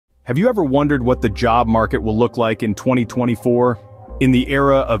Have you ever wondered what the job market will look like in 2024, in the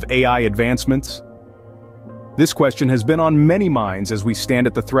era of AI advancements? This question has been on many minds as we stand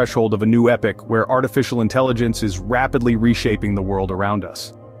at the threshold of a new epoch where artificial intelligence is rapidly reshaping the world around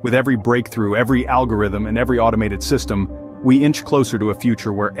us. With every breakthrough, every algorithm, and every automated system, we inch closer to a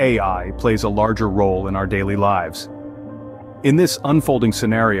future where AI plays a larger role in our daily lives. In this unfolding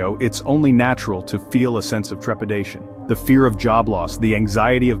scenario, it's only natural to feel a sense of trepidation. The fear of job loss, the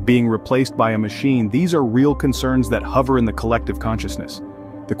anxiety of being replaced by a machine, these are real concerns that hover in the collective consciousness.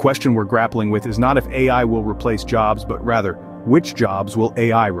 The question we're grappling with is not if AI will replace jobs, but rather, which jobs will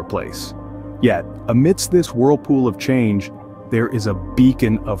AI replace? Yet, amidst this whirlpool of change, there is a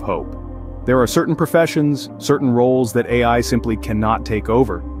beacon of hope. There are certain professions, certain roles that AI simply cannot take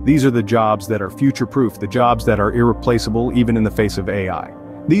over. These are the jobs that are future-proof, the jobs that are irreplaceable even in the face of AI.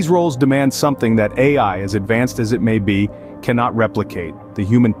 These roles demand something that AI, as advanced as it may be, cannot replicate: the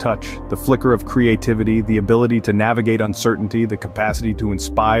human touch, the flicker of creativity, the ability to navigate uncertainty, the capacity to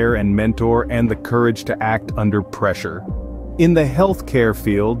inspire and mentor, and the courage to act under pressure. In the healthcare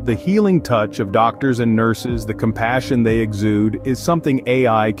field, the healing touch of doctors and nurses, the compassion they exude, is something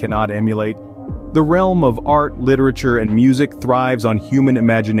AI cannot emulate. The realm of art, literature, and music thrives on human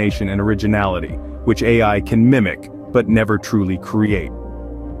imagination and originality, which AI can mimic, but never truly create.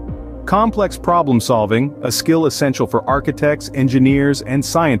 Complex problem-solving, a skill essential for architects, engineers, and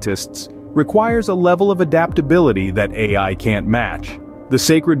scientists, requires a level of adaptability that AI can't match. The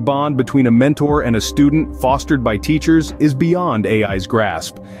sacred bond between a mentor and a student, fostered by teachers, is beyond AI's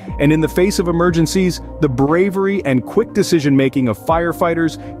grasp. And in the face of emergencies, the bravery and quick decision-making of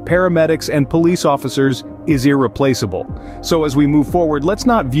firefighters, paramedics, and police officers is irreplaceable. So as we move forward, let's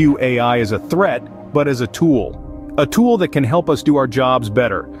not view AI as a threat, but as a tool. A tool that can help us do our jobs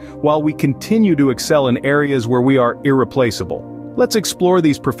better, while we continue to excel in areas where we are irreplaceable. Let's explore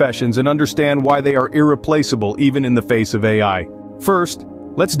these professions and understand why they are irreplaceable even in the face of AI. First,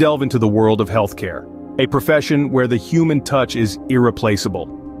 let's delve into the world of healthcare, a profession where the human touch is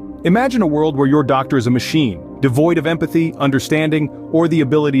irreplaceable. Imagine a world where your doctor is a machine, devoid of empathy, understanding, or the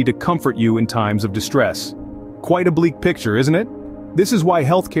ability to comfort you in times of distress. Quite a bleak picture, isn't it? This is why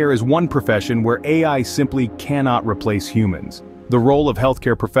healthcare is one profession where AI simply cannot replace humans. The role of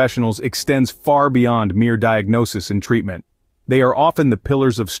healthcare professionals extends far beyond mere diagnosis and treatment. They are often the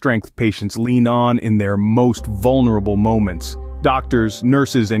pillars of strength patients lean on in their most vulnerable moments. Doctors,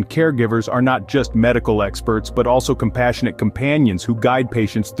 nurses, and caregivers are not just medical experts but also compassionate companions who guide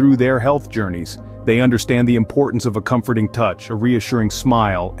patients through their health journeys. They understand the importance of a comforting touch, a reassuring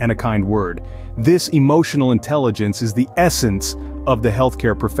smile, and a kind word. This emotional intelligence is the essence of the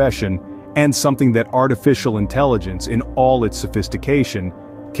healthcare profession, and something that artificial intelligence, in all its sophistication,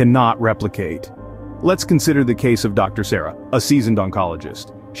 cannot replicate. Let's consider the case of Dr. Sarah, a seasoned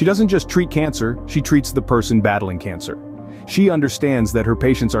oncologist. She doesn't just treat cancer, she treats the person battling cancer. She understands that her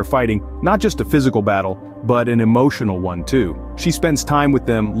patients are fighting not just a physical battle, but an emotional one too. She spends time with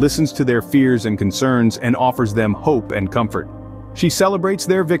them, listens to their fears and concerns, and offers them hope and comfort. She celebrates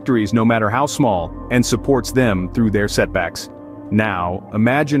their victories no matter how small, and supports them through their setbacks. Now,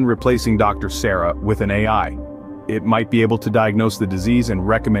 imagine replacing Dr. Sarah with an AI. It might be able to diagnose the disease and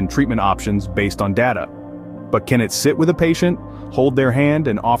recommend treatment options based on data. But can it sit with a patient, hold their hand,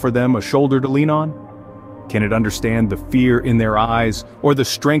 and offer them a shoulder to lean on? Can it understand the fear in their eyes, or the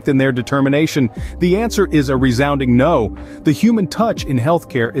strength in their determination? The answer is a resounding no. The human touch in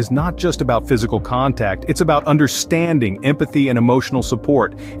healthcare is not just about physical contact, it's about understanding, empathy, and emotional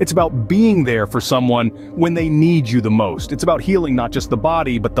support. It's about being there for someone when they need you the most. It's about healing not just the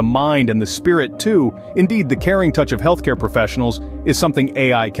body, but the mind and the spirit too. Indeed, the caring touch of healthcare professionals is something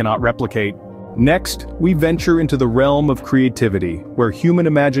AI cannot replicate. Next, we venture into the realm of creativity, where human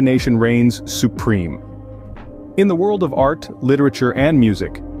imagination reigns supreme. In the world of art, literature, and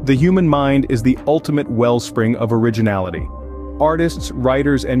music, the human mind is the ultimate wellspring of originality. Artists,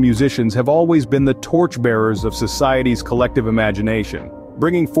 writers, and musicians have always been the torchbearers of society's collective imagination,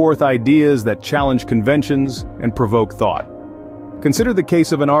 bringing forth ideas that challenge conventions and provoke thought. Consider the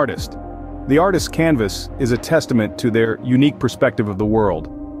case of an artist. The artist's canvas is a testament to their unique perspective of the world.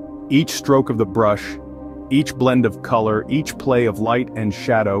 Each stroke of the brush, each blend of color, each play of light and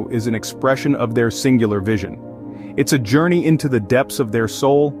shadow is an expression of their singular vision. It's a journey into the depths of their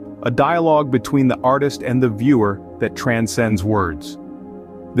soul, a dialogue between the artist and the viewer that transcends words.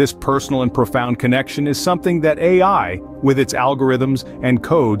 This personal and profound connection is something that AI, with its algorithms and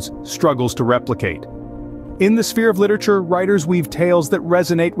codes, struggles to replicate. In the sphere of literature, writers weave tales that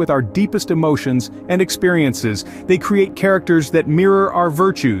resonate with our deepest emotions and experiences. They create characters that mirror our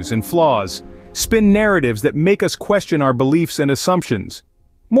virtues and flaws, spin narratives that make us question our beliefs and assumptions.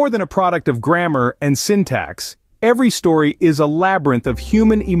 More than a product of grammar and syntax, every story is a labyrinth of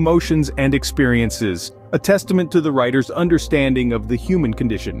human emotions and experiences, a testament to the writer's understanding of the human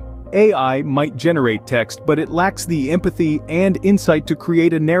condition. AI might generate text, but it lacks the empathy and insight to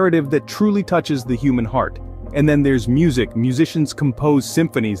create a narrative that truly touches the human heart. And then there's music. Musicians compose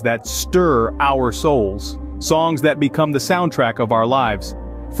symphonies that stir our souls, songs that become the soundtrack of our lives.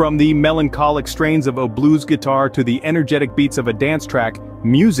 From the melancholic strains of a blues guitar to the energetic beats of a dance track,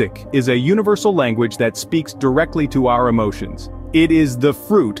 music is a universal language that speaks directly to our emotions. It is the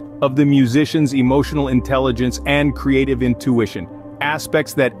fruit of the musician's emotional intelligence and creative intuition,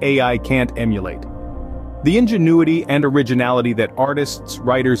 aspects that AI can't emulate. The ingenuity and originality that artists,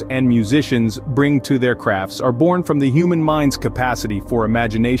 writers, and musicians bring to their crafts are born from the human mind's capacity for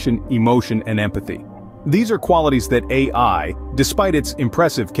imagination, emotion, and empathy. These are qualities that AI, despite its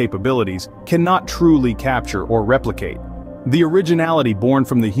impressive capabilities, cannot truly capture or replicate. The originality born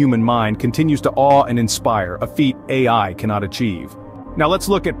from the human mind continues to awe and inspire, a feat AI cannot achieve. Now let's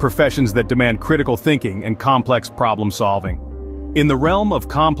look at professions that demand critical thinking and complex problem-solving. In the realm of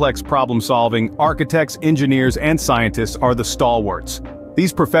complex problem-solving, architects, engineers, and scientists are the stalwarts.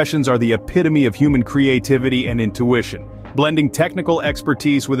 These professions are the epitome of human creativity and intuition, blending technical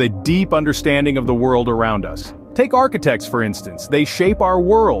expertise with a deep understanding of the world around us. Take architects, for instance. They shape our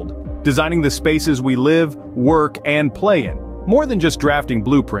world, designing the spaces we live, work, and play in. More than just drafting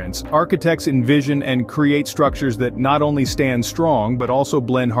blueprints, architects envision and create structures that not only stand strong but also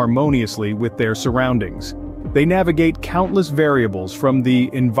blend harmoniously with their surroundings. They navigate countless variables from the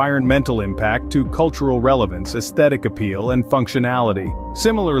environmental impact to cultural relevance, aesthetic appeal, and functionality.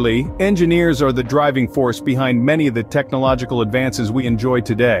 Similarly, engineers are the driving force behind many of the technological advances we enjoy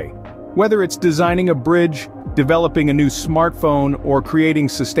today. Whether it's designing a bridge, developing a new smartphone, or creating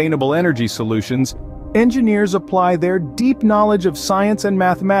sustainable energy solutions, engineers apply their deep knowledge of science and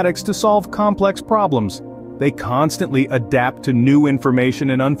mathematics to solve complex problems. They constantly adapt to new information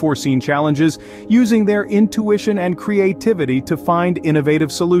and unforeseen challenges, using their intuition and creativity to find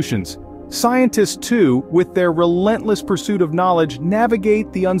innovative solutions. Scientists, too, with their relentless pursuit of knowledge,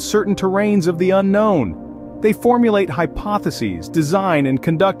 navigate the uncertain terrains of the unknown. They formulate hypotheses, design and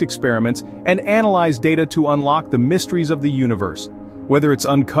conduct experiments, and analyze data to unlock the mysteries of the universe. Whether it's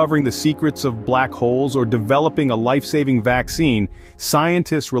uncovering the secrets of black holes or developing a life-saving vaccine,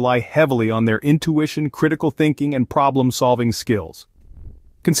 scientists rely heavily on their intuition, critical thinking, and problem-solving skills.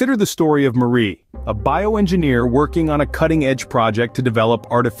 Consider the story of Marie, a bioengineer working on a cutting-edge project to develop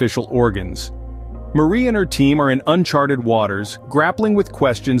artificial organs. Marie and her team are in uncharted waters, grappling with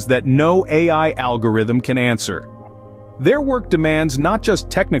questions that no AI algorithm can answer. Their work demands not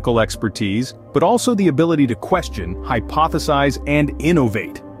just technical expertise, but also the ability to question, hypothesize, and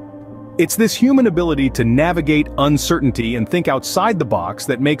innovate. It's this human ability to navigate uncertainty and think outside the box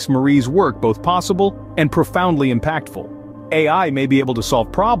that makes Marie's work both possible and profoundly impactful. AI may be able to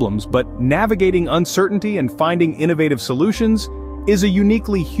solve problems, but navigating uncertainty and finding innovative solutions is a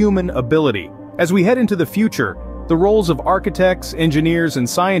uniquely human ability. As we head into the future, the roles of architects, engineers, and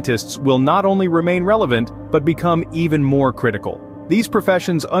scientists will not only remain relevant, but become even more critical. These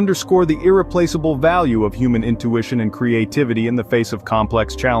professions underscore the irreplaceable value of human intuition and creativity in the face of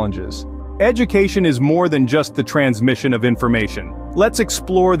complex challenges. Education is more than just the transmission of information. Let's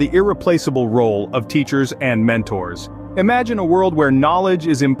explore the irreplaceable role of teachers and mentors. Imagine a world where knowledge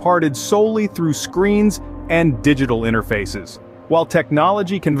is imparted solely through screens and digital interfaces. While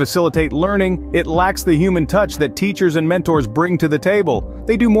technology can facilitate learning, it lacks the human touch that teachers and mentors bring to the table.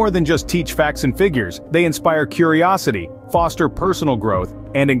 They do more than just teach facts and figures. They inspire curiosity, foster personal growth,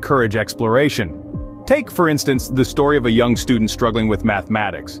 and encourage exploration. Take, for instance, the story of a young student struggling with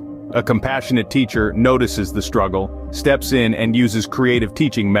mathematics. A compassionate teacher notices the struggle, steps in, and uses creative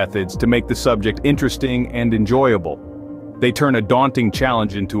teaching methods to make the subject interesting and enjoyable. They turn a daunting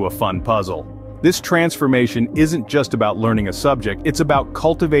challenge into a fun puzzle. This transformation isn't just about learning a subject, it's about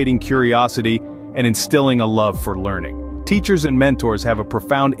cultivating curiosity and instilling a love for learning. Teachers and mentors have a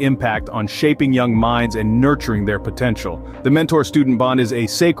profound impact on shaping young minds and nurturing their potential. The mentor-student bond is a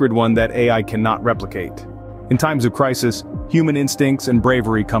sacred one that AI cannot replicate. In times of crisis, human instincts and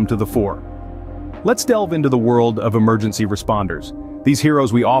bravery come to the fore. Let's delve into the world of emergency responders. These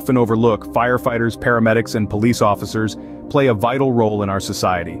heroes we often overlook, firefighters, paramedics, and police officers, play a vital role in our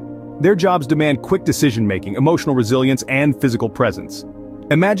society. Their jobs demand quick decision-making, emotional resilience, and physical presence.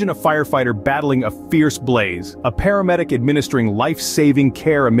 Imagine a firefighter battling a fierce blaze, a paramedic administering life-saving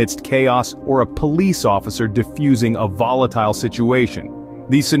care amidst chaos, or a police officer diffusing a volatile situation.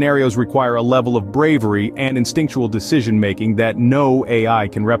 These scenarios require a level of bravery and instinctual decision-making that no AI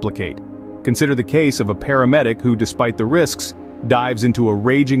can replicate. Consider the case of a paramedic who, despite the risks, dives into a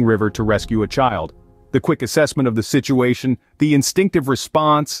raging river to rescue a child. The quick assessment of the situation, the instinctive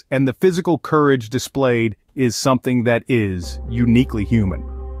response, and the physical courage displayed is something that is uniquely human.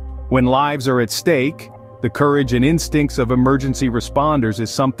 When lives are at stake, the courage and instincts of emergency responders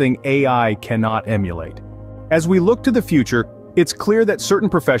is something AI cannot emulate. As we look to the future, it's clear that certain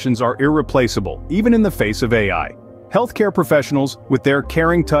professions are irreplaceable, even in the face of AI. Healthcare professionals, with their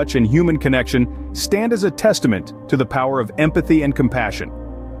caring touch and human connection, stand as a testament to the power of empathy and compassion.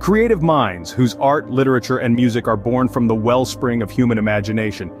 Creative minds, whose art, literature, and music are born from the wellspring of human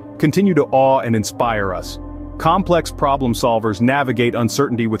imagination, continue to awe and inspire us. Complex problem solvers navigate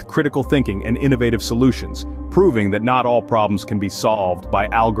uncertainty with critical thinking and innovative solutions, proving that not all problems can be solved by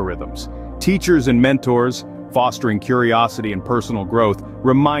algorithms. Teachers and mentors, fostering curiosity and personal growth,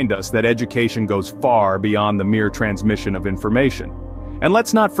 remind us that education goes far beyond the mere transmission of information. And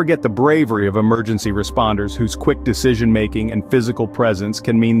let's not forget the bravery of emergency responders whose quick decision-making and physical presence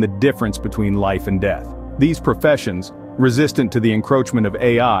can mean the difference between life and death. These professions, resistant to the encroachment of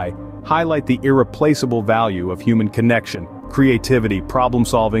AI, highlight the irreplaceable value of human connection, creativity,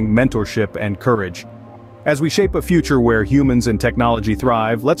 problem-solving, mentorship, and courage. As we shape a future where humans and technology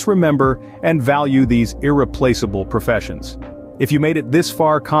thrive, let's remember and value these irreplaceable professions. If you made it this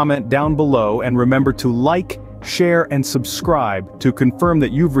far, comment down below and remember to like, share, and subscribe to confirm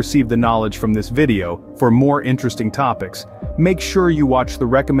that you've received the knowledge from this video. For more interesting topics, make sure you watch the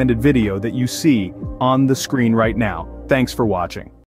recommended video that you see on the screen right now. Thanks for watching.